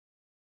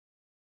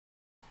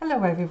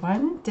Hello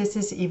everyone, this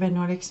is Eva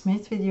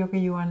Nordic-Smith with Yoga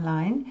U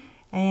Online,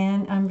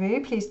 and I'm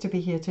very pleased to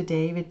be here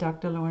today with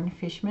Dr. Loren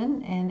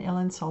Fishman and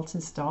Ellen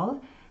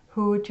Saltonstall,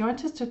 who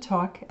joined us to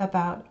talk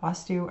about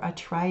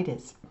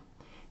osteoarthritis.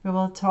 We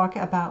will talk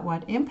about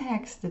what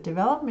impacts the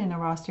development of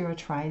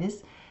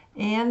osteoarthritis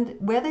and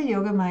whether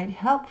yoga might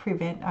help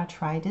prevent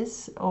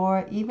arthritis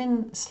or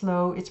even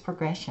slow its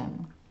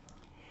progression.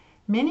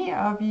 Many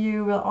of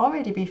you will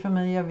already be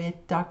familiar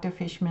with Dr.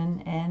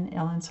 Fishman and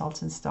Ellen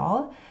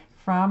Saltonstall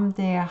from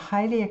their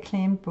highly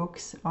acclaimed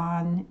books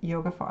on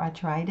yoga for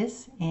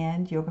arthritis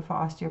and yoga for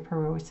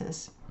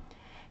osteoporosis.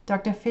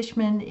 Dr.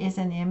 Fishman is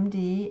an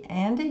MD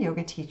and a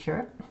yoga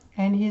teacher,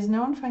 and he is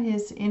known for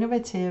his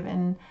innovative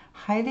and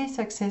highly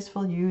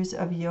successful use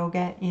of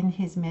yoga in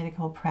his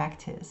medical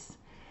practice.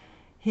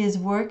 His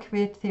work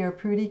with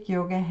therapeutic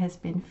yoga has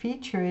been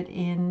featured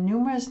in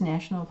numerous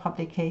national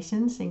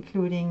publications,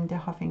 including the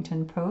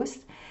Huffington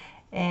Post,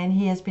 and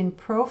he has been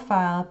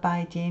profiled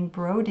by Jane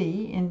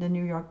Brody in the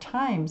New York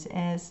Times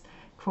as,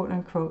 quote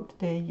unquote,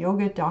 the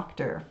yoga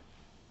doctor.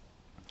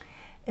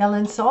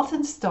 Ellen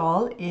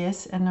Saltonstall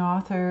is an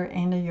author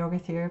and a yoga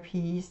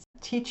therapy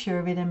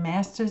teacher with a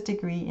master's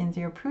degree in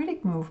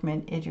therapeutic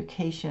movement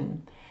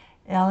education.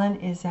 Ellen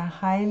is a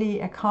highly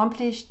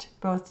accomplished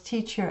both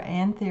teacher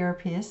and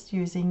therapist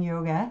using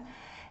yoga,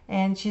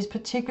 and she's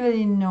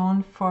particularly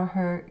known for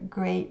her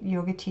great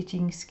yoga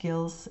teaching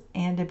skills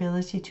and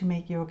ability to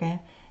make yoga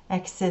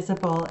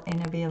accessible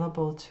and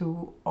available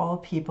to all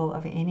people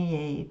of any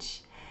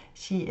age.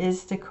 She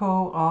is the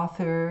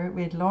co-author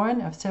with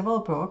Loren of several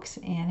books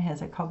and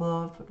has a couple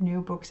of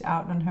new books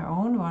out on her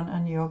own, one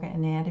on yoga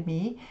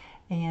anatomy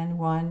and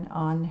one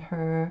on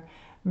her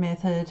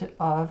method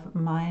of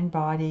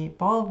mind-body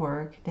ball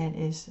work that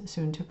is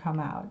soon to come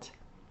out.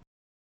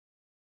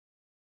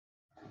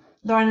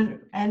 Loren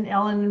and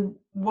Ellen,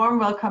 warm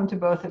welcome to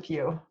both of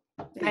you.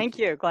 Thank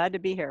you. Glad to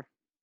be here.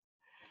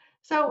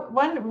 So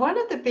one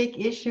of the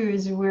big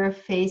issues we're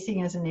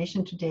facing as a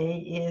nation today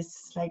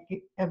is like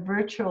a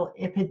virtual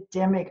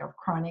epidemic of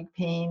chronic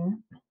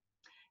pain.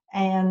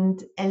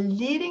 And a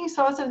leading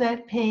source of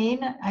that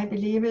pain, I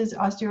believe, is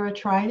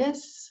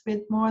osteoarthritis,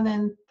 with more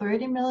than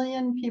 30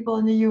 million people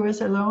in the US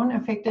alone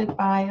affected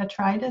by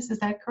arthritis. Is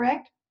that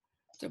correct?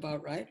 That's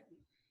about right.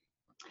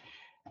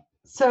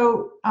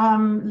 So,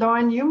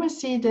 Loren, you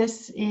must see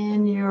this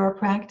in your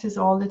practice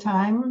all the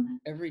time.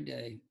 Every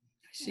day.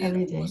 I see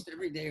Every it day. almost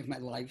every day of my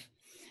life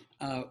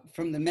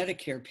from the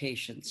Medicare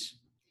patients.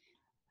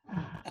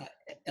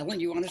 Ellen,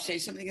 you want to say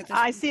something at this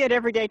I point? see it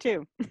every day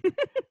too.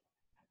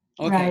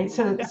 Right.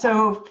 Okay.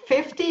 So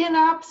 50 and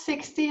up,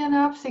 60 and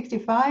up,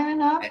 65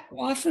 and up?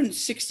 Often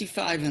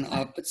 65 and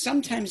up, but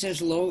sometimes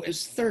as low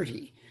as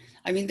 30.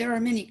 I mean, there are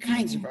many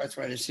kinds of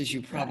arthritis, as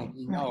you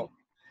probably know.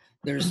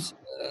 There's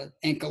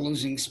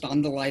ankylosing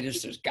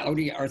spondylitis, there's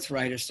gouty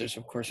arthritis, there's,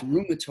 of course,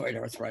 rheumatoid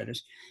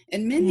arthritis,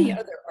 and many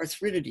other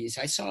arthritides.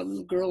 I saw a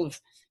little girl of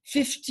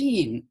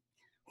 15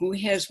 who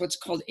has what's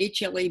called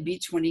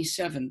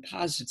HLA-B27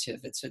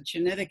 positive. It's a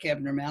genetic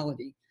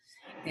abnormality.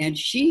 And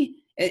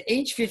she, at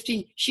age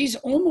 15, she's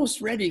almost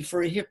ready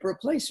for a hip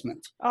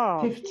replacement.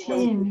 Oh,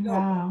 15,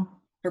 wow.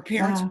 Her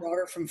parents Wow. brought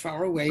her from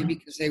far away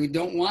because they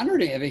don't want her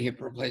to have a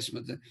hip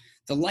replacement.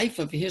 The life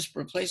of a hip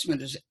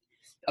replacement is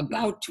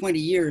about 20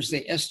 years,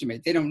 they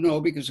estimate. They don't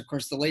know because, of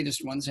course, the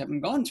latest ones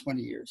haven't gone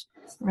 20 years.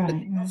 But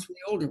they know from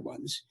the older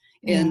ones.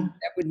 And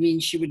that would mean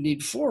she would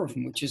need 4 of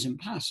them, which is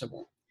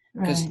impossible.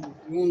 Because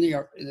you only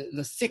are,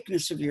 the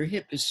thickness of your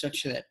hip is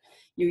such that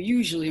you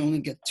usually only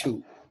get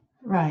 2.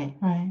 Right.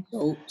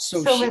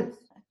 So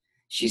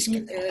she's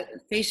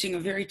facing a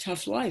very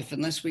tough life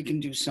unless we can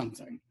do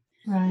something.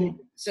 Right.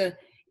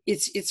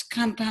 It's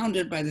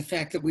compounded by the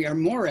fact that we are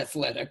more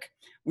athletic.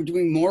 We're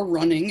doing more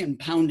running and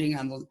pounding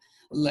on the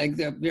leg.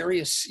 The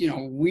various,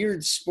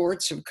 weird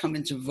sports have come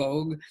into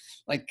vogue,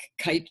 like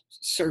kite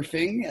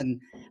surfing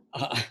and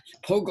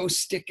pogo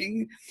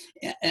sticking.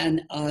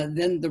 And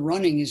then the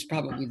running is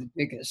probably the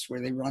biggest, where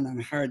they run on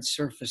hard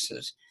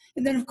surfaces.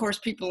 And then, of course,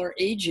 people are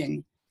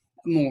aging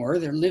more.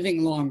 They're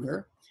living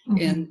longer.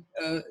 And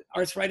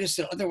arthritis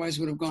that otherwise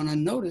would have gone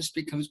unnoticed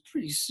becomes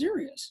pretty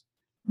serious.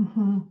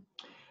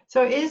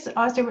 So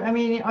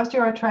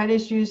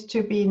osteoarthritis used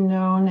to be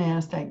known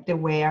as like the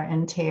wear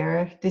and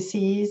tear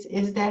disease.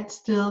 Is that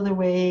still the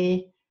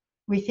way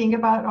we think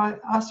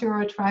about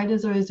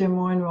osteoarthritis, or is there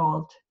more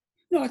involved?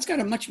 No, it's got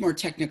a much more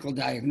technical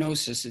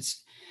diagnosis.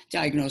 It's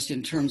diagnosed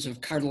in terms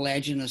of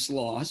cartilaginous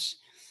loss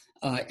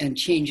and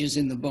changes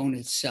in the bone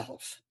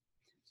itself.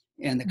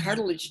 And the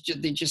cartilage,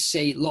 they just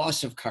say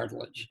loss of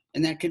cartilage.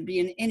 And that could be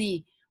in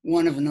any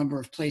one of a number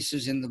of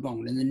places in the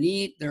bone. In the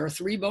knee, there are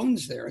 3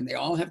 bones there, and they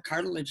all have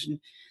cartilage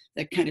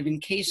that kind of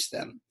encase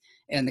them.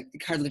 And the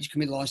cartilage can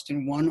be lost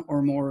in one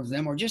or more of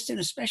them, or just in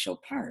a special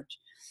part.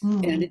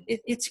 And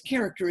it's a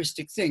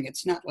characteristic thing.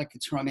 It's not like a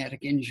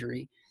traumatic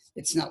injury.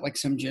 It's not like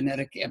some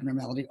genetic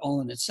abnormality all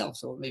in itself,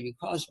 so it may be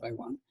caused by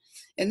one.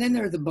 And then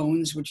there are the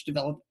bones which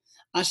develop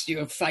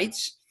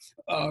osteophytes,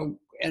 and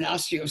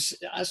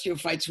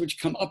osteophytes which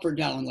come up or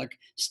down, like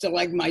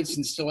stalagmites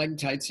and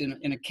stalactites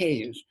in a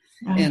cave.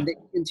 and they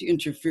begin to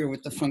interfere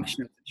with the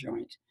function of the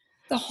joint.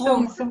 The So,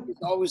 hallmark is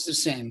always the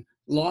same: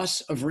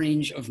 loss of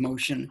range of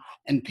motion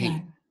and pain.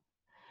 right.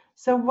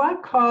 So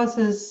what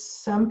causes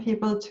some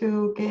people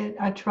to get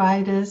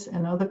arthritis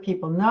and other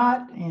people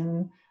not?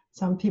 And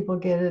some people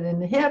get it in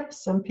the hip,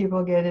 some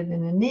people get it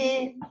in the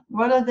knee.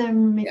 What are the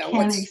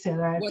mechanics that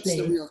are at What's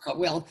the play? real cause?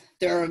 Well,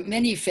 there are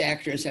many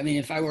factors. I mean,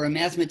 if I were a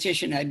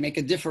mathematician, I'd make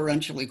a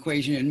differential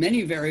equation in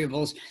many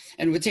variables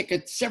and would take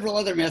several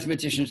other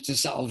mathematicians to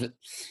solve it.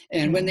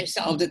 And when they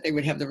solved it, they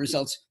would have the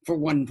results for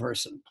one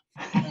person.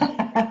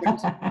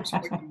 Here's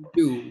what you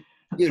do,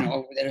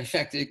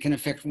 that can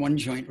affect one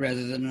joint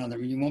rather than another. I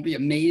mean, you won't be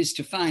amazed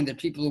to find that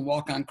people who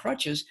walk on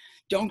crutches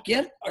don't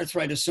get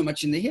arthritis so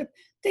much in the hip.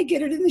 They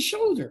get it in the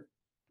shoulder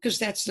because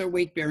that's their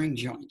weight-bearing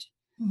joint.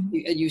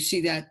 You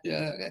see that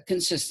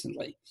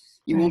consistently.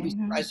 You won't be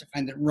surprised to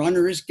find that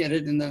runners get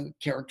it in the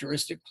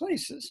characteristic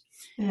places.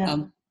 Yeah.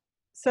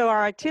 So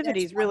our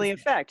activities really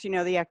affect,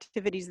 the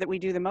activities that we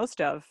do the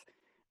most of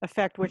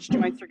affect which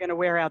joints are going to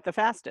wear out the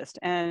fastest.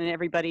 And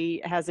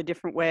everybody has a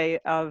different way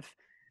of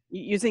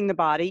using the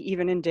body,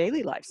 even in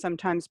daily life.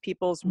 Sometimes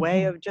people's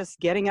way of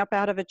just getting up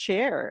out of a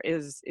chair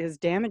is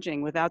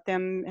damaging without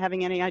them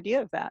having any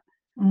idea of that.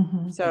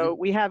 So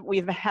we have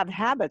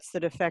habits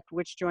that affect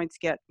which joints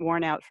get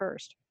worn out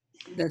first.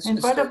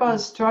 And what about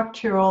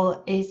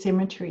structural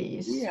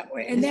asymmetries? Yeah,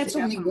 and that's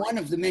only one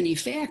of the many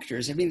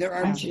factors. I mean, there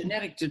are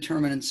genetic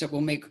determinants that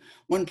will make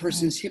one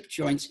person's hip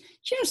joints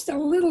just a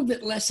little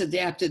bit less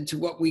adapted to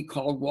what we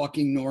call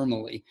walking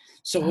normally.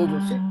 So over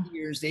 50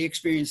 years, they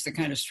experience the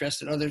kind of stress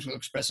that others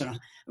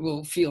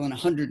will feel in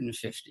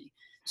 150.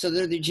 So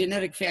there are the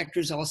genetic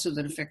factors also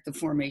that affect the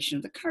formation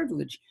of the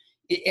cartilage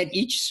at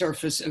each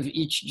surface of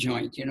each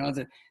joint.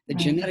 The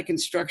genetic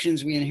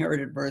instructions we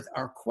inherit at birth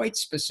are quite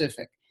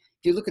specific.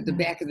 If you look at the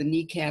back of the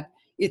kneecap,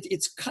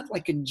 it's cut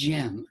like a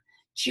gem,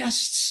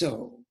 just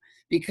so,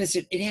 because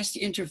it has to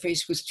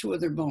interface with two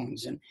other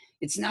bones. And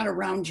it's not a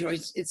round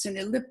joint, it's an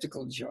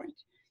elliptical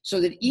joint. So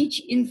that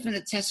each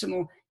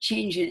infinitesimal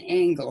change in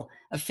angle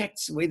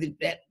affects the way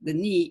that the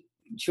knee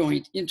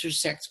joint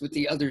intersects with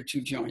the other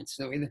two joints,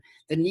 the way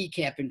the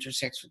kneecap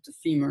intersects with the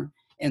femur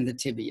and the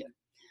tibia.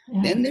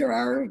 Then there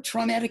are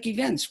traumatic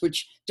events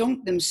which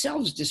don't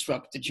themselves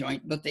disrupt the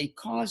joint, but they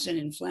cause an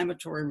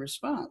inflammatory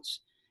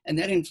response. And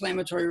that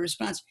inflammatory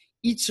response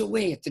eats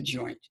away at the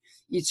joint,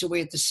 eats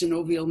away at the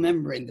synovial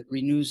membrane that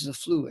renews the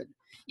fluid,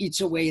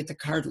 eats away at the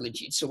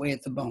cartilage, eats away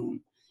at the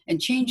bone, and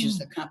changes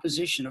the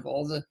composition of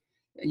all the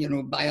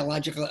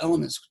biological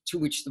elements to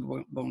which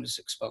the bone is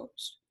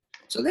exposed.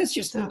 So that's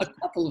just a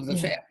couple of the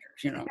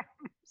factors,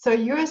 So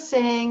you're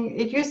saying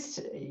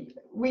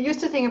we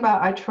used to think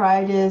about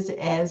arthritis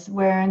as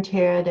wear and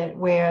tear that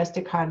wears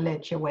the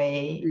cartilage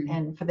away,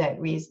 and for that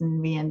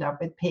reason we end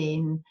up with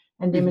pain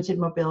and limited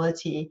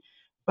mobility.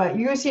 But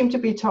you seem to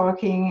be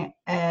talking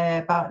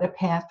about a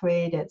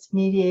pathway that's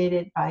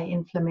mediated by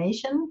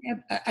inflammation.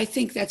 Yeah, I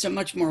think that's a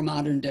much more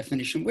modern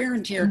definition. Wear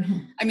and tear.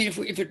 I mean, if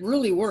it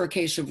really were a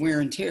case of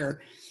wear and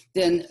tear,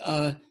 then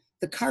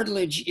the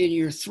cartilage in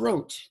your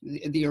throat,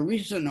 the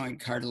arytenoid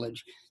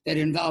cartilage that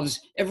involves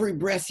every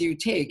breath you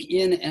take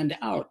in and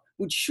out,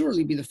 would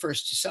surely be the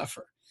first to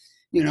suffer.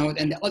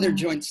 And the other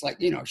joints,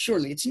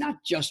 surely it's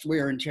not just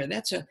wear and tear.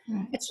 It's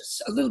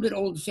just a little bit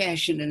old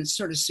fashioned, and it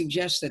sort of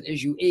suggests that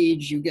as you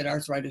age, you get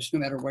arthritis no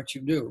matter what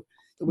you do.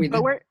 The way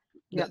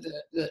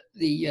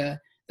the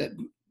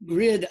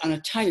grid on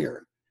a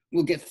tire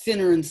will get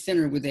thinner and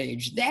thinner with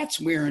age.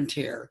 That's wear and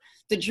tear.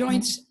 The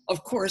joints,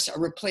 of course, are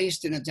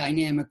replaced in a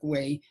dynamic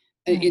way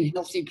in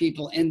healthy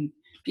people and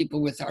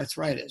people with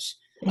arthritis.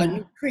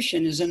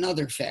 Nutrition is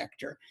another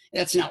factor.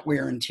 That's not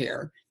wear and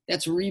tear.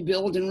 That's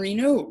rebuild and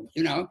renew,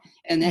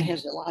 and that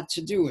has a lot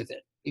to do with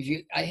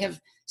it. I have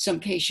some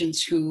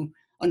patients who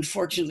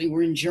unfortunately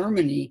were in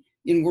Germany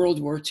in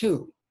World War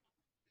II.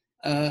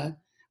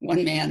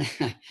 One man,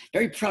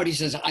 very proud, he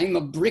says, "I'm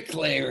a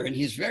bricklayer," and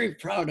he's very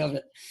proud of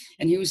it.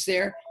 And he was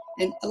there,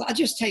 and I'll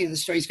just tell you the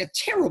story. He's got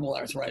terrible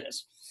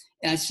arthritis.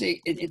 And I say,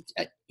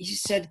 he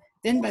said,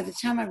 then by the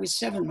time I was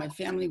 7, my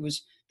family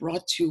was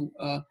brought to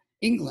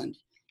England.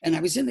 And I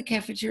was in the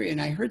cafeteria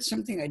and I heard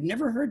something I'd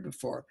never heard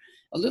before.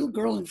 A little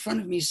girl in front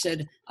of me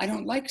said, "I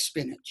don't like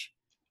spinach."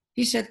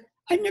 He said,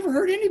 "I'd never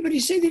heard anybody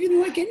say they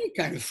didn't like any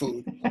kind of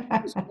food."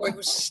 This boy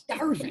was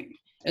starving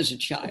as a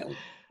child.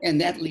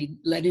 And that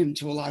led him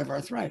to a lot of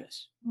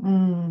arthritis.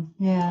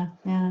 Yeah.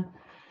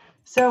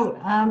 So,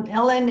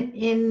 Ellen,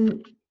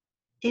 in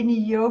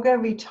yoga,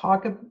 we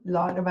talk a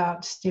lot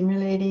about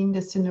stimulating the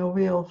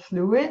synovial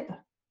fluid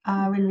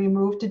when we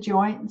move the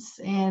joints,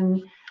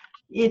 and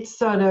it's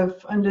sort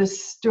of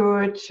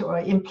understood or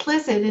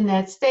implicit in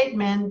that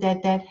statement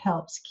that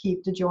helps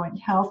keep the joint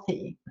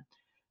healthy.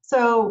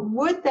 So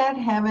would that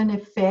have an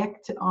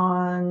effect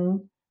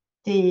on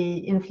the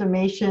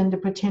inflammation, the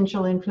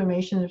potential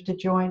inflammation of the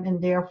joint,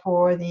 and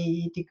therefore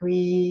the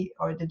degree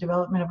or the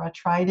development of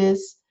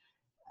arthritis?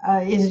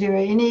 Is there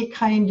any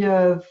kind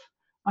of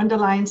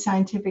underlying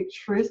scientific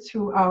truth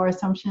to our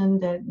assumption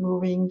that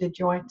moving the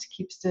joints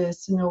keeps the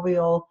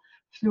synovial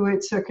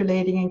fluid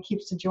circulating and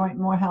keeps the joint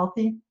more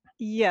healthy?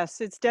 Yes,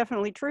 it's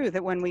definitely true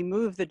that when we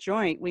move the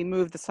joint, we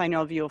move the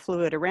synovial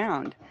fluid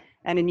around.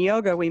 And in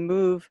yoga, we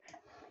move,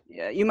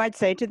 you might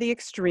say, to the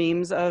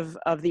extremes of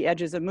the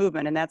edges of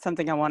movement. And that's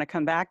something I want to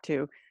come back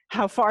to.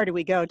 How far do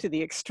we go to the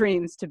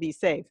extremes to be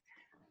safe?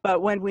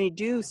 But when we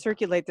do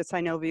circulate the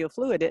synovial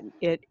fluid,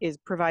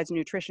 provides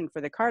nutrition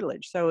for the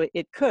cartilage. So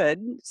it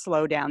could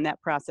slow down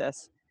that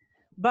process.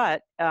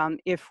 But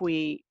if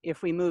we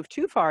move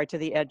too far to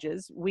the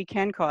edges, we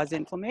can cause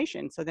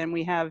inflammation. So then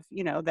we have,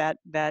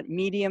 that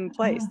medium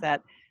place,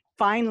 that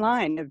fine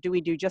line of, do we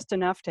do just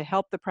enough to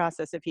help the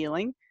process of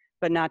healing,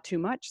 but not too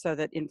much so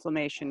that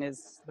inflammation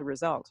is the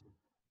result.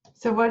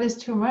 So what is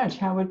too much?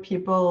 How would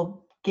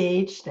people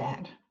gauge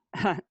that?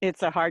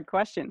 It's a hard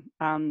question.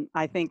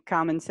 I think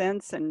common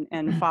sense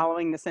and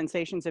following the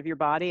sensations of your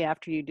body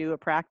after you do a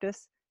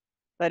practice.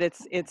 But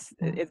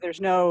there's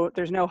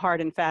no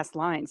hard and fast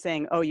line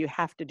saying, oh, you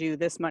have to do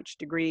this much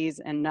degrees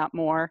and not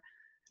more.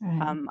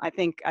 Right. I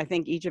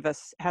think each of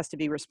us has to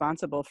be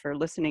responsible for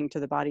listening to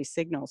the body's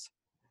signals.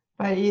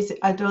 But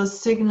are those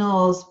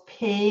signals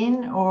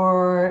pain,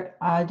 or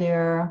are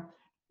there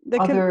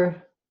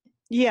other?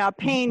 Yeah,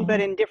 pain, but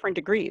in different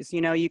degrees.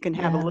 You can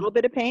have a little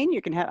bit of pain.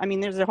 You can have,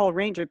 there's a whole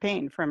range of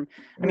pain from,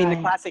 the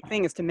classic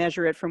thing is to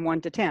measure it from 1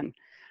 to 10.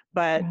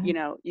 But,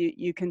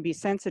 you can be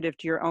sensitive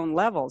to your own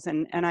levels.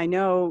 And I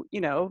know,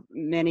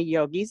 many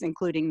yogis,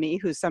 including me,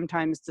 who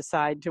sometimes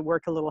decide to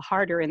work a little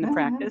harder in the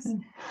practice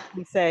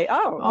and say,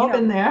 oh,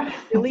 been there.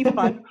 really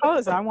fun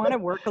pose. I want to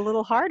work a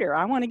little harder.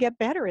 I want to get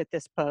better at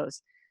this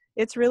pose.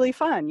 It's really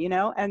fun,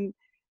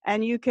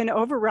 and you can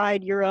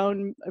override your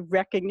own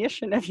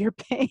recognition of your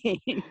pain.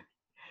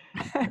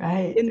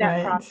 In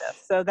that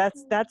process. So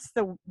that's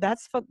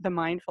the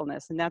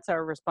mindfulness, and that's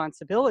our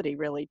responsibility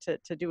really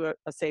to do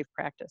a safe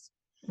practice.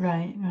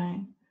 Right.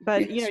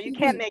 But you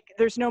can't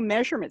there's no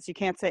measurements. You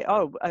can't say,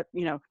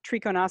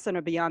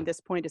 trikonasana beyond this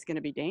point is going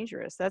to be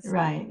dangerous. That's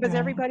because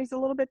everybody's a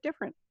little bit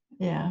different.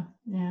 Yeah.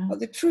 Well,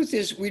 the truth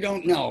is, we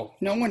don't know.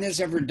 No one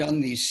has ever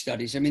done these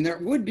studies. There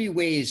would be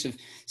ways of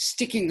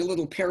sticking a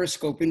little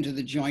periscope into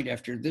the joint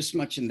after this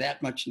much and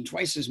that much and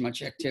twice as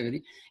much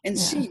activity, and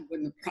see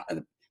when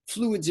the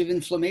fluids of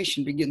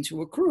inflammation begin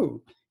to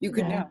accrue. You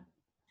could know.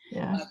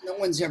 No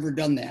one's ever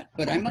done that.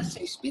 But I must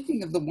say,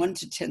 speaking of the 1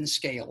 to 10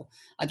 scale,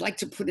 I'd like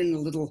to put in a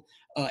little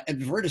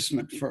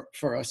advertisement for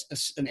an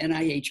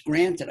NIH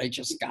grant that I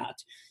just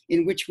got,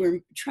 in which we're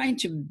trying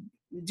to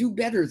do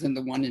better than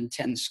the 1 in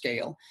 10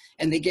 scale.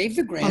 And they gave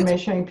the grant for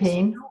measuring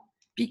pain,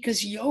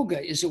 because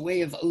yoga is a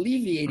way of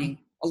alleviating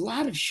a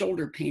lot of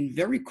shoulder pain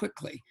very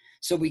quickly.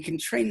 So we can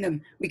train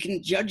them, we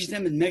can judge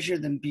them and measure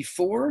them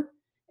before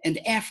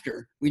and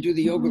after we do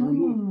the yoga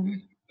removal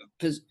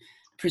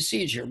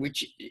procedure,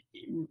 which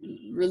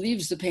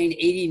relieves the pain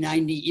 80,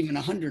 90, even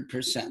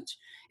 100%.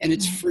 And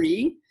it's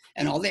free.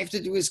 And all they have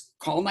to do is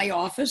call my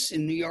office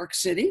in New York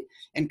City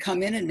and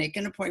come in and make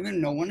an appointment.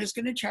 No one is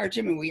going to charge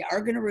them, and we are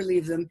going to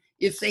relieve them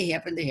if they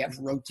happen to have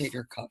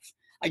rotator cuff.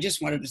 I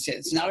just wanted to say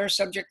it's not our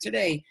subject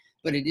today,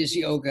 but it is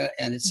yoga,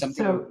 and it's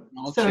something.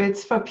 So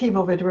it's for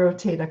people with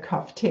rotator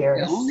cuff tears.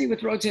 Yeah, only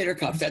with rotator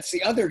cuff. That's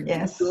the other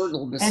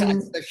girdle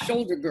besides the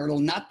shoulder girdle,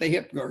 not the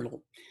hip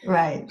girdle.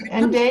 Right.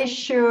 And they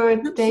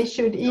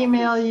should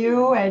email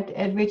you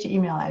at which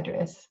email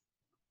address?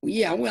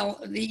 Yeah, well,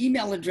 the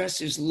email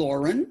address is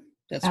Loren.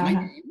 That's my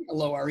name,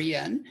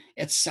 Loren,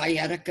 at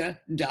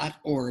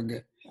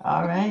sciatica.org.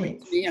 All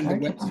right. And the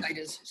website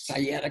is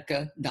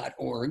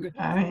sciatica.org.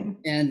 All right.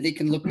 And they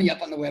can look me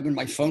up on the web, and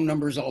my phone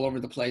number is all over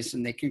the place,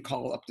 and they can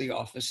call up the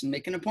office and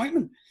make an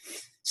appointment.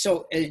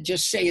 So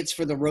just say it's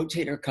for the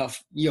rotator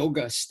cuff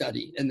yoga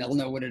study, and they'll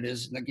know what it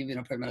is, and they'll give you an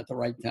appointment at the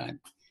right time.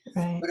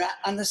 Right. But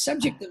on the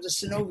subject of the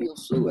synovial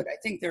fluid, I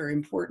think there are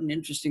important,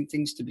 interesting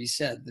things to be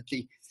said.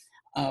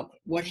 That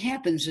what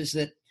happens is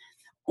that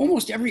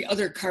almost every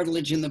other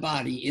cartilage in the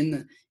body,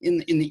 in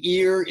the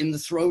ear, in the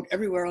throat,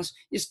 everywhere else,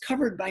 is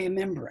covered by a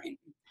membrane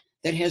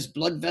that has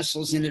blood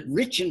vessels in it,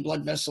 rich in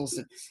blood vessels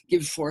that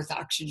give forth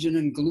oxygen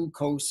and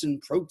glucose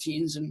and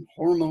proteins and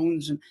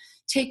hormones and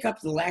take up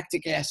the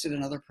lactic acid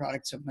and other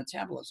products of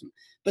metabolism.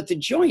 But the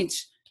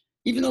joints,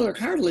 even though they're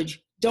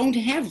cartilage, don't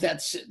have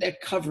that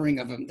covering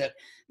of them, that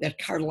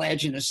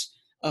cartilaginous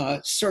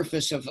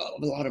surface of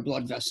a lot of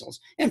blood vessels.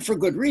 And for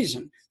good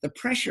reason. The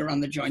pressure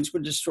on the joints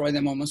would destroy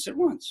them almost at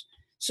once.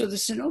 So the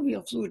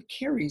synovial fluid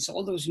carries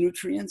all those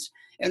nutrients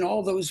and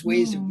all those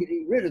ways of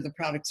getting rid of the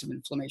products of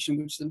inflammation,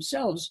 which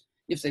themselves,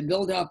 if they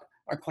build up,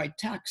 are quite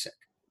toxic.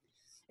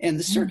 And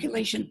the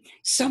circulation,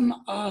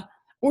 some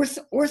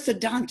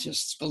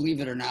orthodontists, believe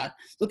it or not,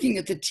 looking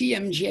at the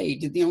TMJ,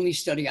 did the only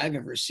study I've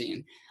ever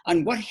seen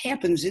on what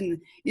happens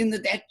in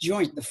that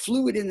joint, the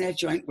fluid in that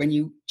joint when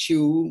you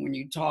chew, when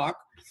you talk,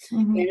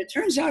 Mm-hmm. And it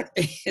turns out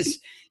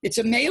it's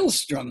a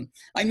maelstrom.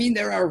 I mean,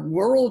 there are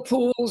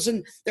whirlpools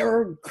and there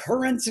are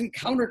currents and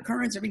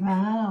countercurrents. I mean,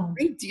 Wow. a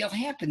great deal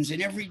happens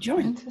in every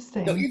joint.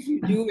 Interesting. So if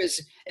you do,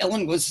 as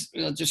Ellen was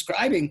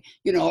describing,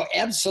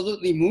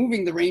 absolutely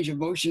moving the range of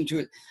motion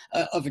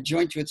of a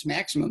joint to its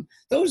maximum,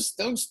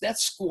 that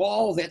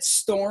squall, that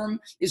storm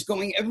is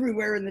going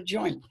everywhere in the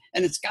joint.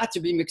 And it's got to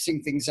be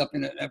mixing things up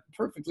in a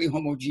perfectly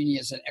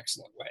homogeneous and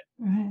excellent way.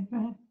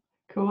 Right.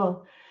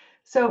 Cool.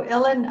 So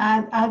Ellen,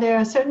 are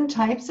there certain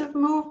types of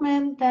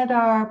movement that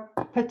are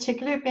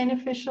particularly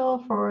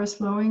beneficial for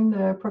slowing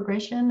the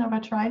progression of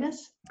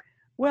arthritis?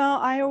 Well,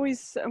 I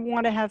always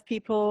want to have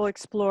people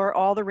explore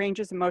all the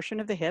ranges of motion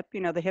of the hip.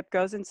 The hip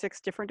goes in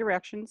 6 different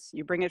directions.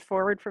 You bring it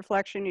forward for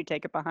flexion, you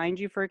take it behind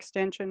you for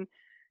extension,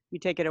 you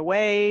take it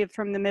away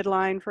from the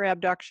midline for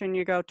abduction,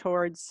 you go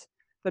towards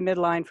the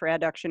midline for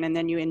adduction, and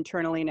then you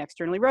internally and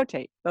externally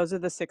rotate. Those are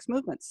the 6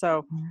 movements.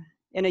 So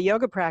in a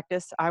yoga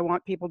practice, I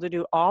want people to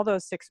do all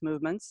those 6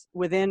 movements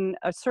within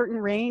a certain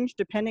range,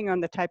 depending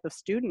on the type of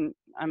student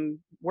I'm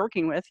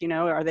working with.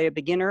 Are they a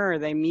beginner? Are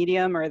they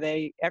medium? Are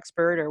they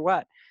expert or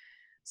what?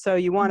 So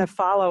you want to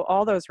follow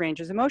all those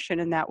ranges of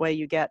motion, and that way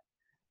you get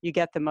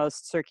the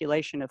most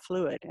circulation of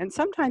fluid. And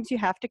sometimes you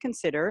have to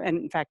consider, and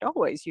in fact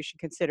always you should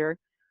consider,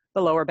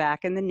 the lower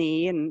back and the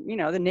knee and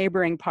the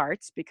neighboring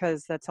parts,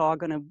 because that's all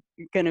going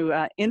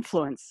to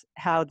influence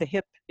how the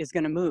hip is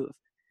going to move.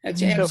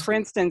 So for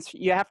instance,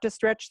 you have to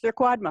stretch the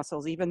quad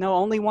muscles, even though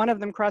only one of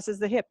them crosses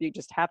the hip. You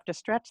just have to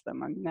stretch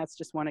them. I mean, that's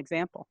just one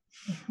example.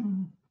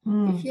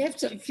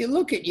 If you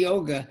look at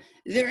yoga,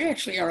 there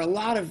actually are a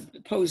lot of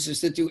poses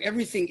that do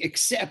everything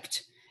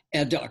except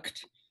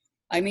adduct.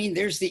 I mean,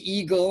 there's the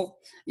eagle.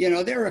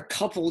 There are a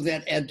couple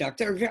that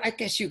adduct. I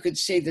guess you could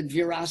say that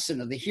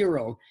Virasana, the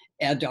hero,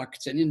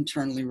 adducts and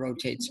internally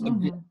rotates a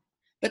bit.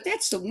 But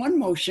that's the one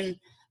motion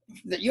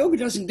that yoga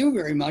doesn't do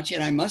very much.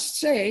 And I must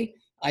say,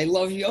 I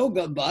love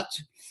yoga, but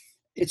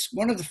it's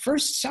one of the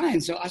first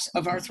signs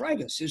of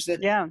arthritis is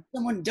that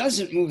someone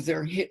doesn't move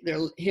their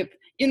hip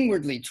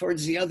inwardly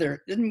towards the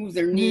other, didn't move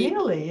their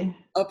knee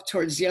up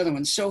towards the other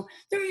one. So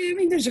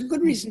there's a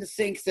good reason to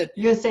think that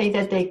you're saying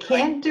that they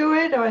can't do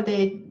it, or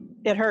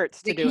it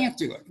hurts to do it. They can't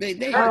do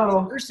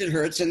it. First it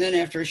hurts, and then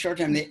after a short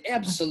time, they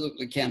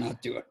absolutely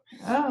cannot do it.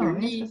 Oh,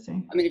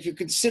 interesting. I mean, if you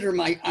consider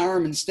my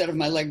arm instead of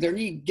my leg, their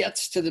knee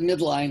gets to the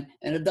midline,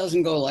 and it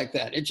doesn't go like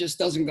that. It just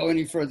doesn't go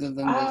any further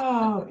than this.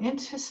 Oh,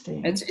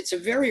 interesting. It's a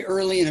very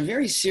early and a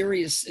very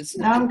serious.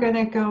 Now I'm going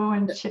to go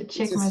and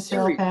check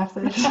myself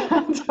after this.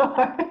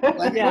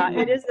 Yeah,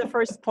 it is the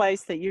first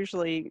place that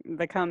usually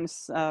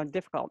becomes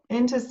difficult.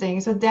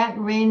 Interesting. So that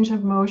range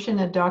of motion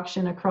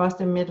adduction across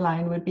the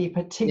midline would be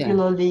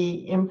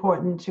particularly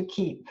important to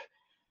keep.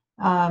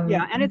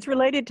 And it's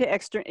related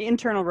to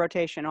internal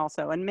rotation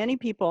also. And many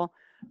people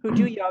who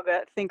do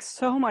yoga think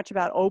so much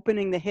about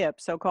opening the hip,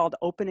 so-called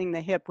opening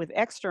the hip with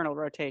external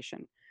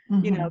rotation.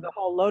 The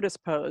whole lotus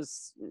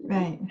pose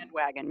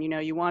bandwagon.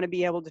 You want to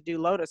be able to do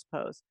lotus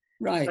pose.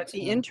 Right. But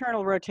the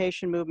internal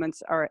rotation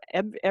movements are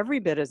every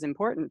bit as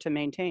important to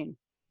maintain.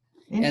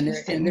 And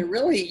they're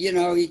really,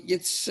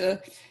 it's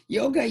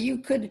yoga. You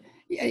could,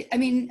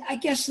 I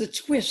guess the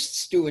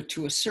twists do it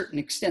to a certain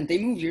extent. They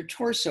move your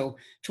torso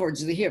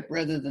towards the hip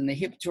rather than the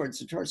hip towards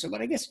the torso.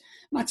 But I guess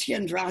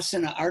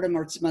Matsyendrasana, Ardha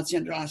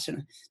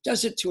Matsyendrasana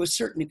does it to a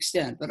certain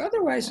extent. But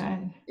otherwise,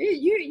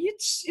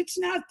 it's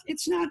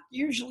not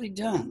usually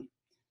done.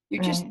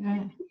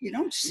 You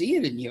don't see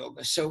it in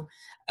yoga. So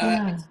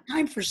it's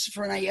time for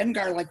an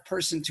Iyengar-like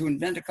person to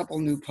invent a couple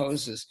new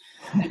poses.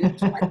 And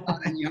it's quite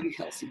fun and young,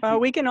 healthy people.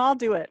 We can all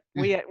do it.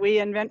 We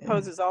invent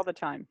poses all the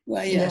time.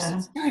 Well, yes,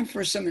 it's time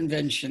for some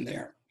invention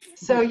there.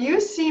 So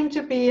you seem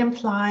to be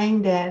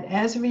implying that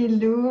as we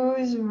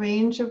lose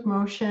range of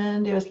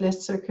motion, there's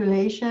less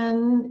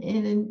circulation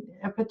in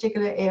a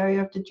particular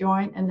area of the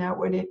joint, and that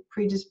would it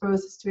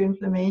predisposes to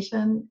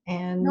inflammation.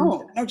 And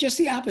no, just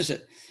the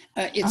opposite.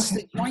 It's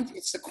the joint.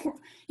 It's the core.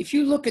 If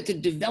you look at the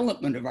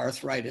development of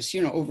arthritis,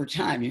 over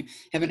time, you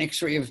have an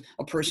X-ray of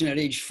a person at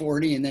age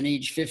 40 and then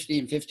age 50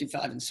 and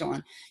 55 and so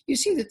on. You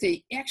see that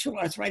the actual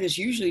arthritis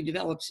usually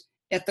develops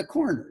at the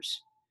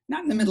corners,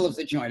 not in the middle of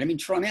the joint. I mean,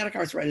 traumatic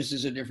arthritis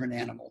is a different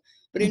animal,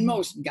 but in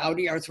most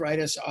gouty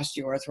arthritis,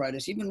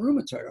 osteoarthritis, even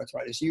rheumatoid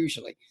arthritis,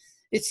 usually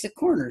it's the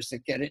corners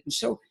that get it. And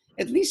so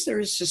at least there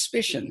is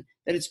suspicion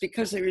that it's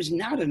because there is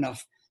not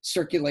enough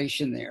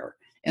circulation there.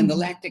 And the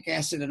lactic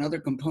acid and other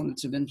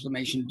components of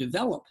inflammation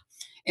develop.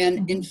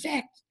 And in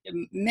fact,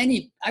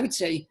 I would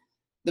say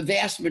the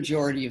vast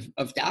majority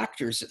of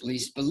doctors at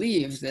least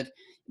believe that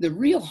the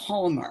real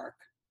hallmark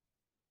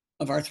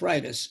of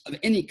arthritis of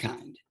any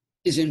kind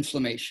is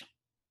inflammation.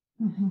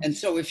 And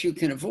so if you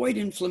can avoid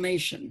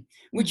inflammation,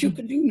 which you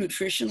can do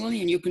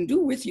nutritionally and you can do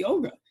with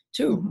yoga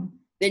too,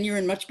 then you're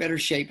in much better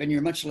shape and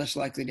you're much less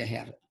likely to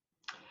have it.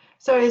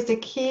 So is the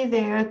key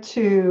there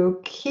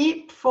to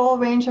keep full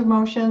range of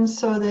motion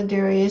so that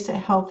there is a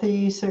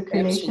healthy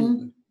circulation?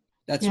 Absolutely.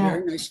 That's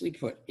very nicely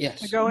put.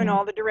 Yes. Go in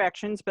all the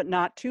directions, but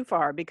not too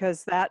far,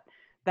 because that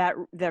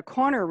the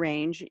corner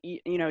range,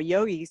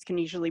 yogis can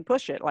usually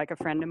push it. Like a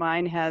friend of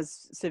mine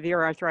has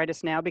severe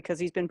arthritis now because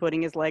he's been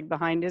putting his leg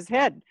behind his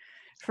head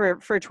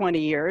for 20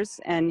 years,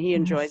 and he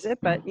enjoys it,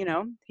 but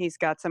he's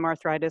got some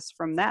arthritis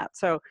from that.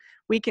 So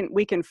we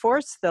can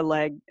force the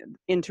leg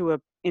into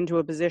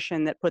a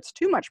position that puts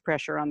too much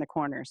pressure on the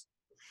corners.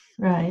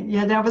 Right.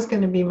 Yeah, that was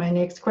going to be my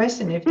next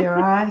question. If there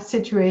are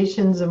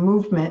situations or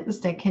movements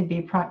that can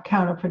be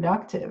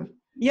counterproductive.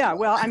 Yeah,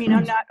 well, I mean,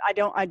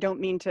 I don't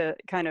mean to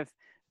kind of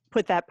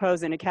put that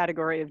pose in a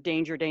category of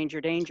danger,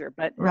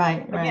 but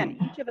again,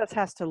 each of us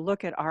has to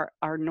look at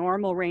our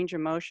normal range of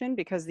motion,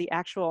 because the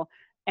actual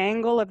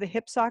angle of the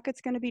hip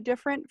socket's going to be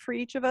different for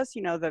each of us.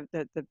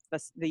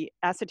 The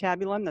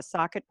acetabulum, the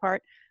socket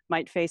part,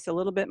 might face a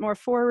little bit more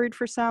forward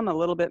for some, a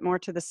little bit more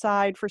to the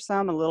side for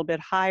some, a little bit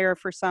higher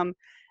for some,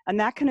 and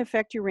that can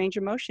affect your range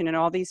of motion in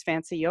all these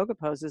fancy yoga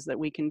poses that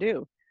we can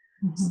do.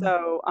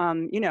 So,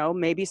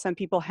 maybe some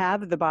people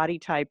have the body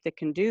type that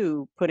can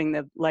do putting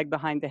the leg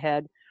behind the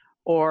head,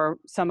 or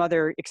some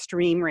other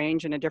extreme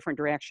range in a different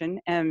direction,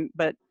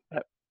 but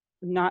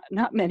not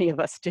many of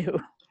us do.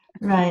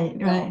 Right.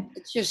 I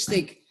just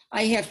think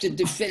I have to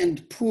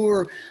defend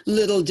poor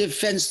little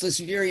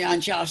defenseless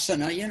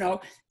Viryanjasana,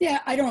 Yeah,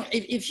 I don't,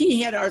 if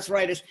he had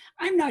arthritis,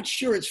 I'm not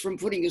sure it's from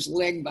putting his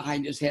leg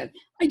behind his head.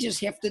 I just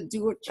have to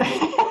do it.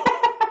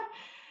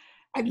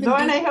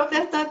 Loren, I hope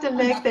that's not the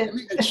leg that... I'm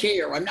in a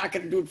chair. I'm not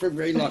going to do it for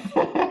very long.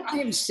 I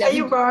am 70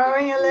 Are you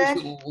borrowing a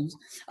leg? years old.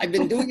 I've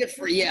been doing it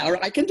for,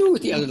 I can do it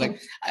with the other leg.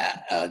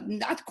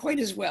 Not quite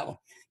as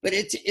well, but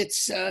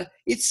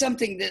it's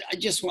something that I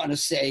just want to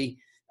say.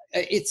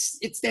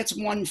 That's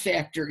one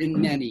factor in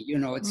many,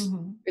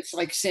 it's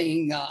like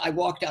saying, I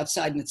walked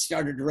outside and it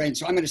started to rain,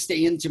 so I'm going to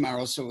stay in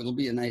tomorrow, so it'll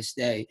be a nice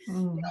day.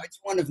 It's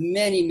one of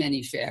many,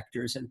 many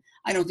factors. And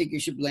I don't think you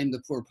should blame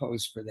the poor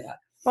pose for that.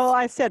 Well,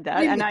 I said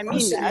that, and I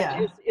mean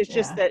that. Yeah. It's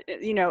just that,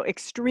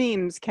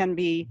 extremes can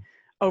be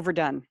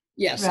overdone.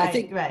 Yes, right, I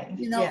think, that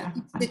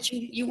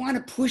you want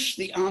to push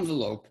the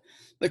envelope,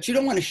 but you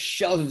don't want to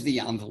shove the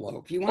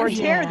envelope. You want to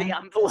tear the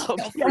envelope.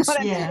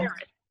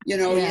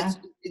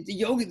 The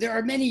yoga. There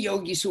are many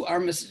yogis who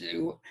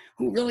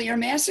really are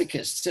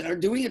masochists and are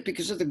doing it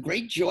because of the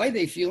great joy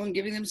they feel in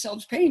giving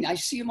themselves pain. I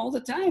see them all the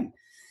time,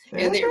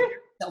 and they're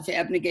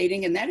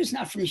self-abnegating, and that is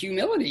not from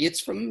humility.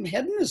 It's from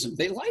hedonism.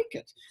 They like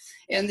it,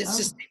 and it's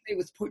the same way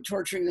with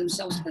torturing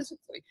themselves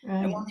physically.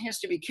 Right. And one has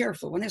to be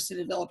careful. One has to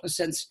develop a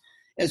sense,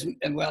 as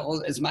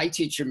well as my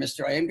teacher,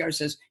 Mr. Iyengar,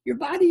 says, your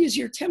body is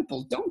your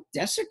temple. Don't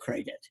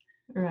desecrate it.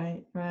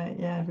 Right.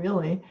 Yeah,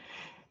 really.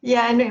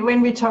 Yeah, and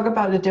when we talk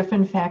about the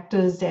different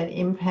factors that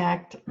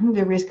impact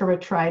the risk of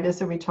arthritis,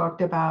 so we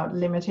talked about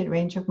limited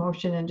range of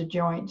motion in the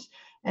joints.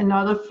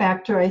 Another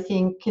factor, I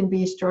think, can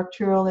be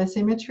structural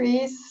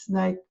asymmetries.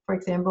 Like, for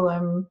example,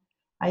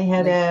 I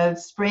had a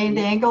sprained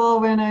ankle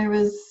when I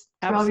was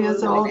 12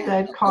 years old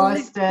that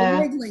caused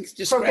a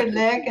crooked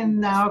leg, and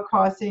now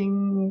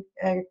causing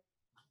a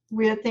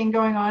weird thing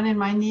going on in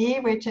my knee,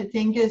 which I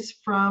think is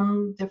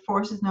from the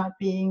forces not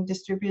being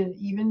distributed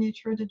evenly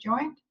through the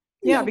joint.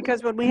 Yeah,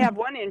 because when we have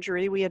one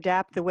injury, we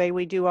adapt the way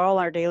we do all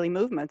our daily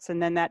movements,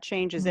 and then that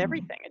changes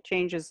everything. It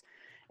changes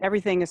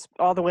everything is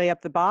all the way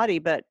up the body,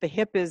 but the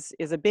hip is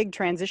a big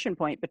transition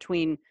point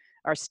between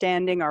our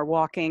standing, our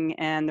walking,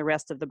 and the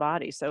rest of the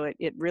body. So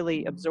it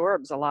really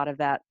absorbs a lot of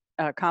that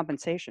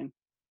compensation.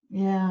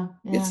 Yeah.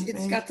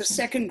 It's got the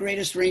second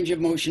greatest range of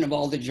motion of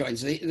all the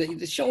joints.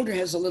 The shoulder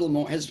has a little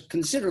more, has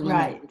considerably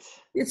more.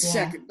 It's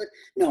second. But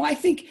no, I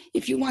think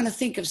if you want to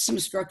think of some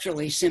structural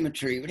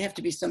asymmetry, it would have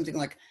to be something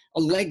like a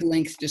leg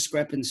length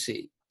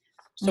discrepancy.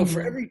 So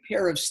for every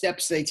pair of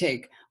steps they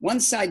take, one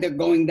side they're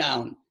going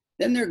down,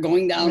 then they're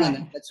going down on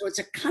it. So it's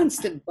a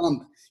constant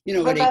bump.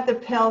 What about the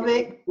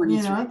pelvic,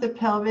 the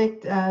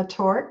pelvic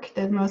torque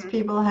that most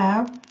people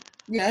have?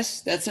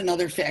 Yes, that's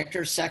another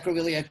factor.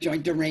 Sacroiliac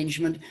joint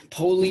derangement,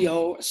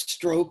 polio,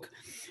 stroke,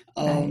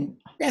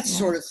 that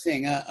sort of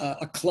thing.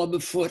 A club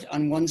foot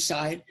on one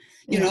side.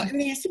 It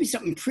has to be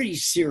something pretty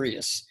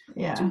serious.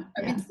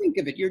 Think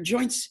of it. Your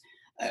joints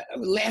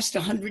last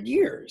 100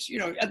 years.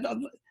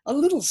 A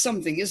little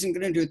something isn't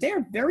going to do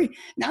it. They're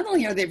not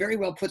only are they very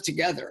well put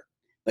together,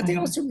 but they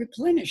also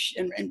replenish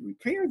and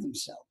repair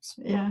themselves.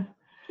 Yeah.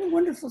 It's a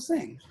wonderful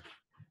thing.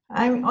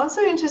 I'm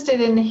also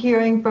interested in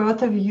hearing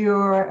both of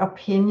your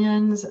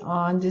opinions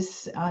on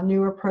this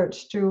new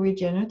approach to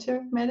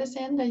regenerative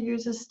medicine that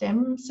uses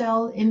stem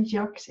cell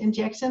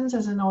injections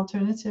as an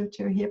alternative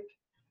to hip.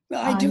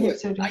 Well, I do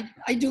it.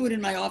 I do it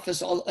in my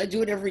office. I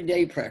do it every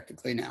day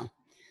practically now.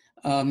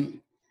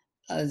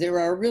 There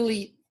are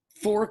really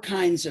 4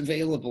 kinds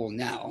available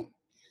now.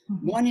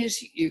 One is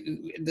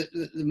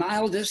the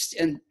mildest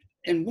and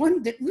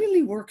one that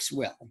really works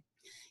well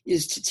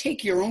is to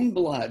take your own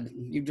blood.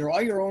 You draw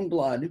your own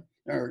blood,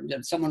 or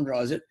someone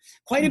draws it,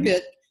 quite a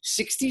bit,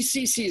 60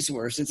 cc's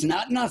worth. It's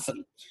not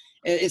nothing.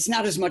 It's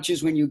not as much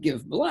as when you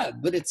give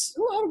blood, but it's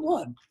a lot of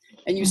blood.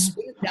 And you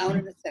spin it down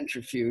in a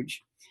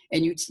centrifuge,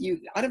 and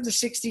you out of the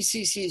 60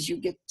 cc's, you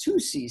get 2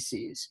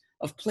 cc's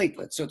of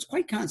platelets. So it's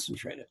quite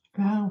concentrated.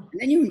 Wow. And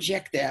then you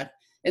inject that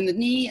And the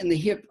knee and the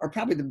hip are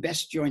probably the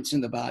best joints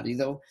in the body,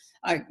 though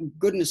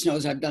goodness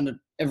knows I've done it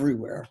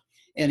everywhere.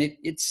 And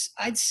it's,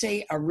 I'd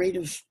say our rate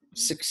of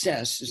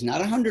success is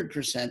not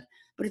 100%,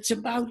 but it's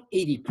about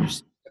 80%,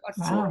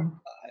 about 4 out of 5.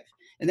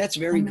 And that's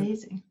very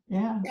amazing. good.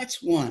 Yeah.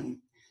 That's one.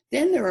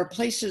 Then there are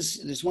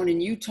places, there's one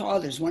in Utah,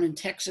 there's one in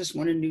Texas,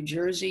 one in New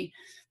Jersey,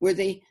 where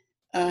they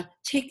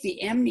take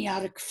the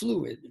amniotic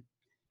fluid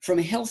from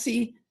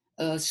healthy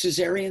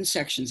cesarean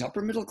sections,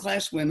 upper middle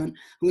class women,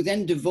 who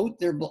then devote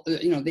their,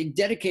 they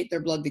dedicate their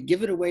blood, they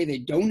give it away, they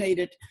donate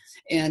it,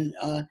 and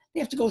they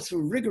have to go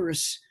through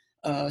rigorous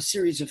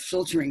series of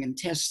filtering and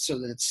tests so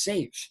that it's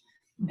safe.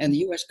 And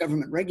the US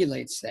government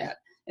regulates that.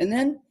 And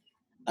then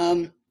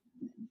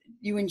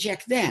you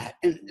inject that,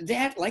 and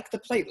that, like the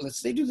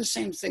platelets, they do the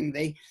same thing.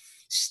 They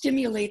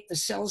stimulate the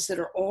cells that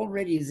are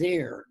already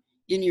there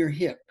in your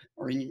hip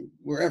or in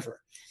wherever,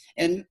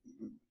 and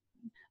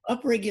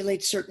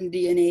upregulate certain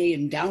DNA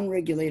and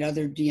downregulate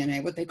other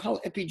DNA, what they call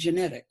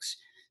epigenetics,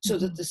 so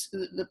that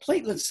the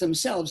platelets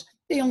themselves,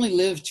 they only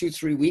live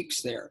 2-3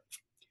 weeks there,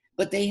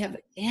 but they have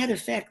had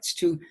effects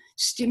to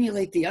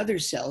stimulate the other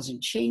cells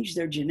and change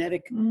their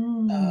genetic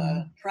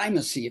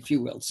primacy, if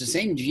you will. It's the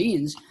same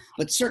genes,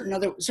 but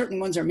certain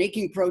ones are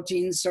making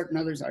proteins, certain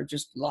others are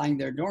just lying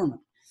there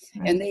dormant.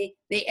 Right. And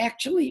they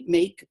actually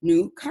make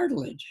new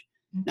cartilage.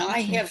 Now, I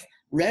have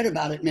read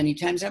about it many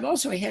times. I've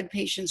also had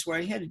patients where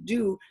I had to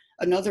do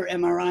another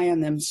MRI on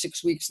them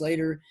 6 weeks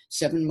later,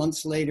 7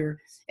 months later,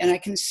 and I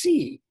can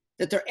see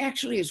that there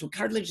actually is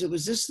cartilage that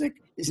was this thick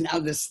is now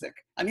this thick.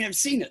 I mean, I've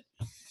seen it.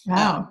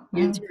 Wow.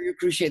 Anterior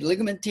cruciate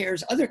ligament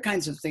tears, other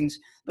kinds of things,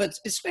 but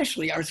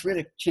especially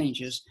arthritic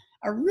changes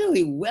are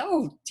really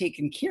well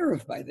taken care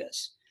of by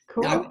this.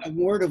 Cool. Now, a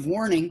word of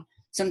warning,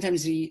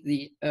 sometimes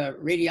the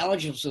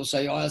radiologist will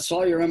say, oh, I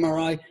saw your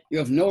MRI, you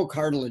have no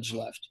cartilage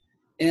left.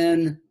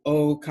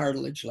 No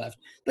cartilage left.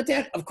 But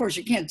that, of course,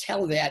 you can't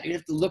tell that. You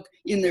have to look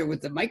in there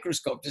with the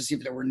microscope to see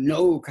if there were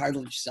no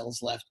cartilage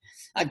cells left.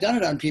 I've done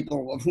it on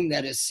people of whom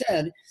that is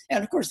said.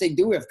 And of course, they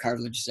do have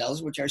cartilage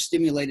cells, which are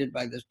stimulated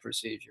by this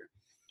procedure.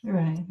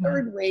 Right. The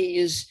third way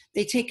is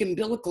they take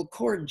umbilical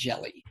cord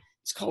jelly.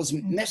 It's called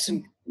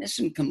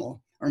mesenchymal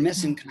or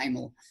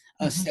mesenchymal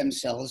stem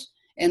cells.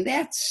 And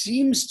that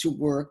seems to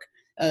work.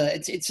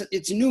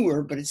 It's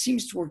newer, but it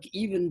seems to work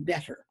even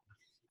better.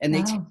 And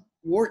they take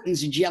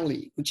Wharton's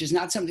jelly, which is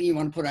not something you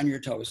want to put on your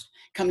toast,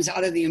 comes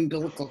out of the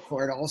umbilical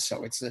cord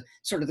also. It's the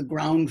sort of the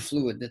ground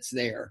fluid that's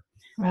there.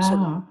 Sort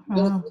of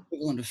umbilical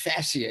equivalent of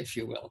fascia, if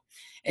you will.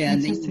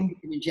 And you can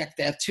inject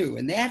that too.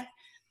 And that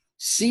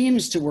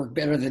seems to work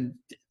better than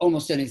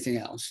almost anything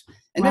else.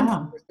 And then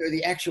there are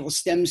the actual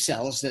stem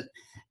cells that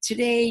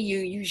today you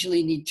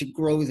usually need to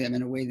grow them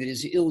in a way that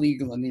is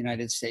illegal in the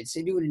United States.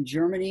 They do it in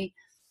Germany.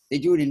 They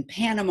do it in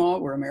Panama,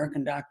 where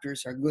American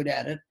doctors are good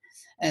at it.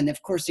 And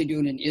of course, they do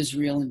it in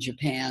Israel and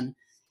Japan,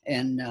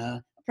 and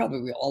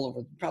probably all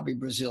over, probably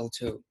Brazil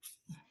too.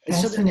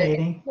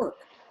 Fascinating. So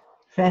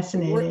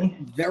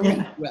Fascinating. They work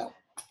very well.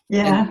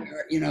 Yeah.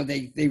 And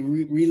they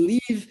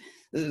relieve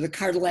the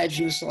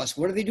cartilaginous loss.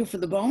 What do they do for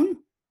the bone?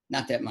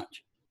 Not that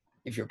much.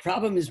 If your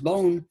problem is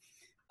bone,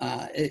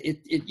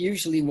 it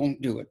usually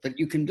won't do it. But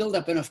you can build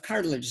up enough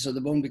cartilage so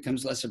the bone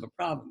becomes less of a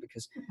problem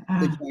because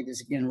the joint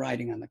is again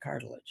riding on the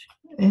cartilage.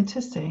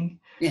 Interesting.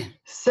 Yeah.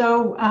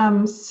 So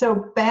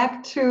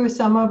back to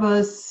some of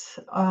us,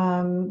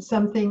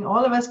 something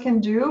all of us can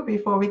do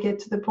before we get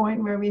to the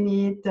point where we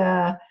need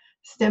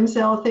stem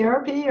cell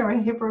therapy or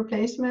hip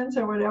replacements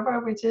or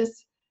whatever, which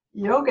is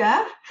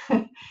yoga.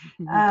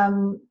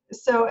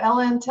 So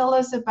Ellen, tell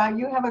us about,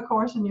 you have a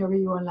course in Yoga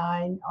U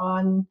Online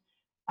on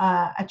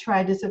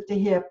arthritis of the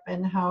hip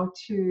and how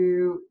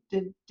to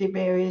the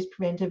various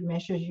preventive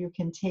measures you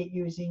can take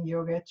using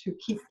yoga to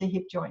keep the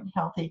hip joint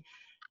healthy.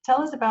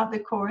 Tell us about the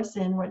course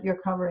and what you're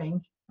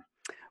covering.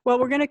 Well,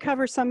 we're going to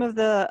cover some of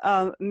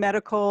the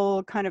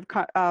medical kind of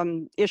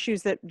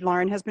issues that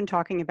Loren has been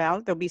talking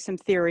about. There'll be some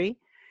theory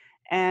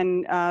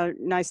and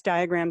nice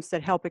diagrams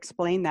that help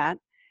explain that.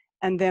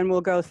 And then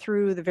we'll go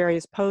through the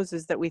various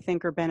poses that we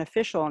think are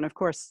beneficial. And of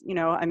course,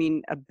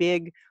 a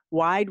big,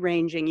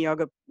 wide-ranging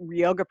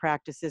yoga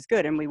practice is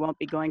good. And we won't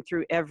be going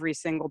through every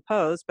single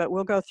pose, but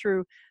we'll go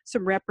through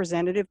some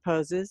representative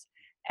poses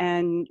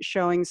and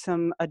showing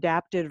some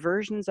adapted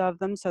versions of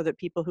them so that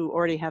people who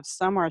already have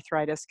some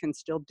arthritis can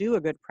still do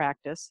a good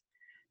practice.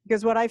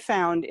 Because what I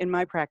found in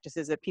my practice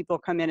is that people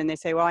come in and they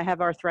say, well, I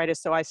have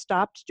arthritis, so I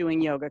stopped doing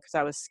yoga because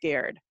I was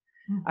scared.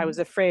 I was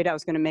afraid I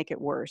was going to make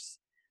it worse.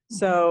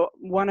 So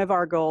one of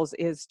our goals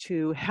is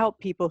to help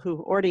people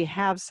who already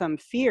have some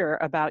fear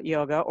about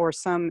yoga or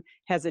some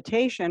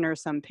hesitation or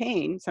some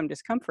pain, some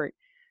discomfort,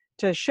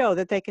 to show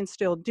that they can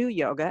still do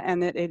yoga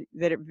and that it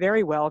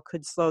very well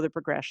could slow the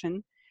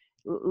progression,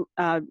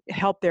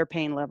 help their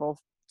pain level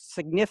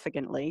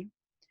significantly,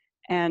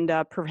 and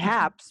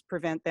perhaps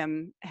prevent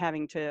them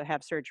having to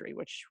have surgery,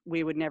 which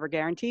we would never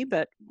guarantee,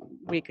 but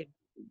we could,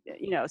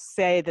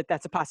 say that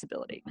that's a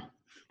possibility.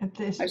 At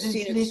least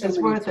it's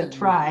worth a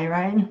try,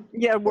 right?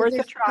 Yeah, worth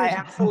a try,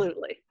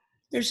 absolutely.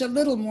 There's a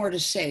little more to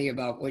say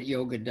about what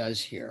yoga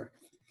does here.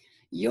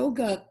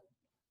 Yoga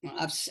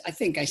I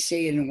think I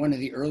say it in one of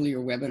the earlier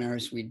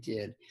webinars we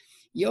did.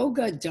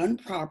 Yoga done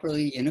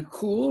properly in a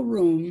cool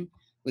room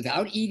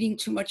without eating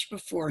too much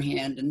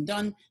beforehand, and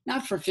done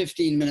not for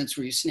 15 minutes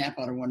where you snap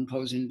out of one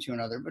pose into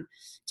another, but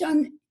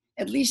done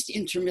at least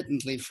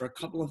intermittently for a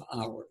couple of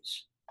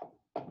hours.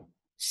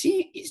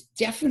 See, it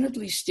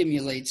definitely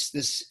stimulates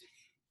this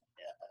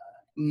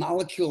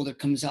molecule that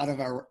comes out of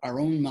our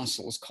own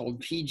muscles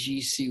called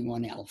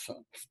PGC1 alpha.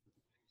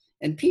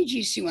 And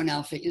PGC1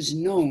 alpha is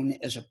known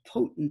as a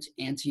potent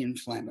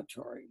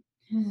anti-inflammatory.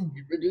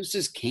 It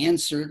reduces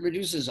cancer, it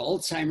reduces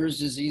Alzheimer's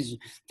disease,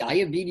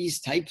 diabetes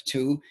type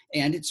 2,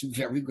 and it's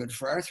very good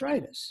for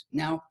arthritis.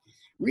 Now,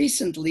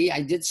 recently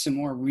I did some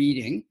more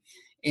reading,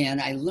 and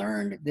I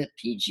learned that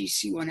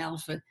PGC1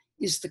 alpha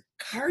is the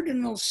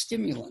cardinal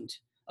stimulant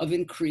of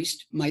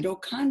increased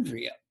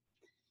mitochondria.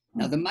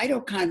 Now, the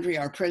mitochondria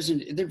are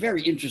present, they're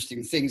very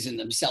interesting things in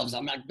themselves.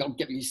 Don't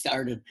get me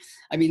started.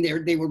 I mean,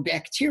 they were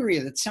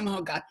bacteria that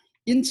somehow got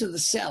into the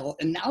cell,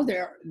 and now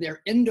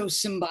they're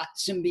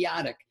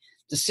endosymbiotic.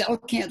 The cell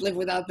can't live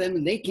without them,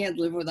 and they can't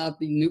live without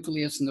the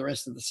nucleus and the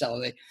rest of the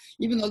cell.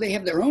 Even though they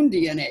have their own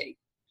DNA,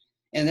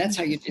 and that's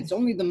how it's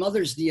only the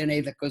mother's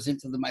DNA that goes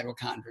into the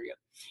mitochondria.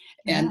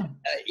 And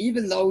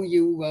even though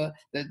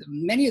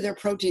many of their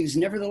proteins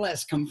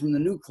nevertheless come from the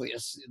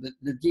nucleus,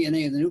 the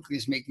DNA of the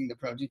nucleus making the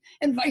protein,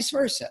 and vice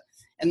versa.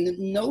 And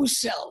no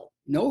cell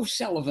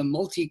of a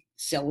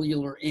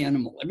multicellular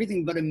animal,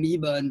 everything but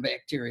amoeba and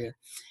bacteria,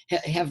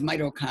 have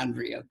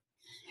mitochondria.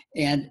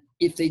 And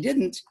if they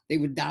didn't, they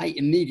would die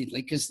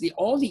immediately, because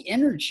all the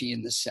energy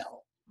in the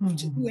cell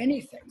to do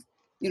anything,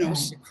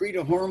 secrete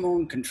a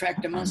hormone,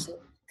 contract a muscle,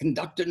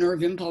 conduct a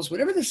nerve impulse,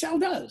 whatever the cell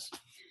does,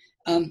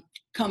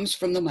 comes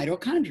from the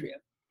mitochondria.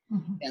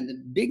 And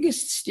the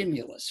biggest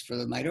stimulus for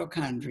the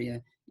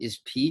mitochondria is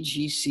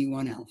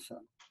PGC1 alpha.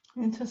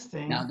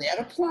 Interesting. Now that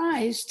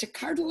applies to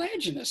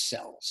cartilaginous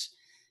cells.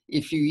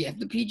 If you have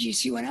the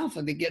PGC1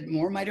 alpha, they get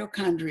more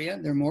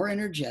mitochondria, they're more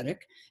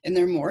energetic, and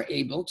they're more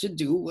able to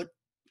do what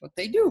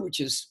they do,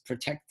 which is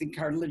protect the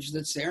cartilage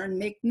that's there and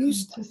make new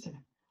stuff.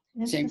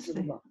 Same for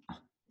the bone.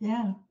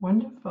 Yeah,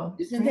 wonderful.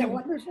 Isn't that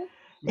wonderful?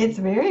 It's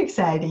very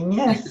exciting,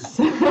 yes.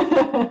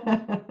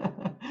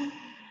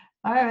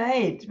 All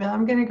right, well,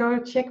 I'm going to go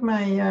check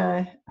my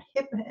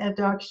hip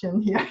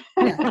adduction here.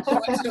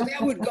 So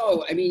that would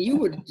go. I mean, you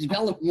would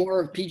develop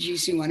more of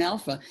PGC1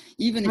 alpha,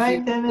 even if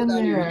right then and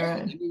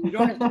there. I mean, you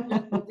don't have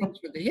to do things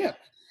with the hip.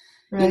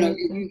 Right.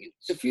 It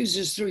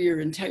diffuses through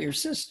your entire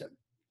system.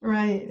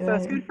 Right. So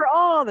it's good for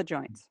all the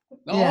joints.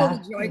 All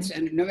the joints,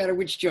 and no matter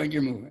which joint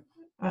you're moving.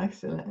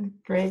 Excellent.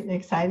 Great.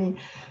 Exciting.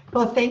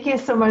 Well, thank you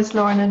so much,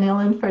 Loren and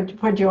Ellen,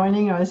 for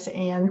joining us.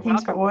 And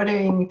thanks for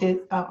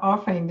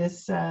offering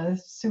this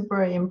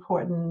super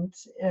important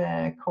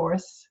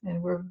course.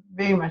 And we're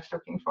very much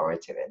looking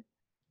forward to it.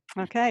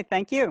 Okay.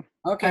 Thank you.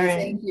 Okay. All right.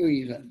 Thank you,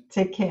 Eva.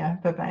 Take care.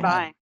 Bye-bye.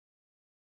 Bye.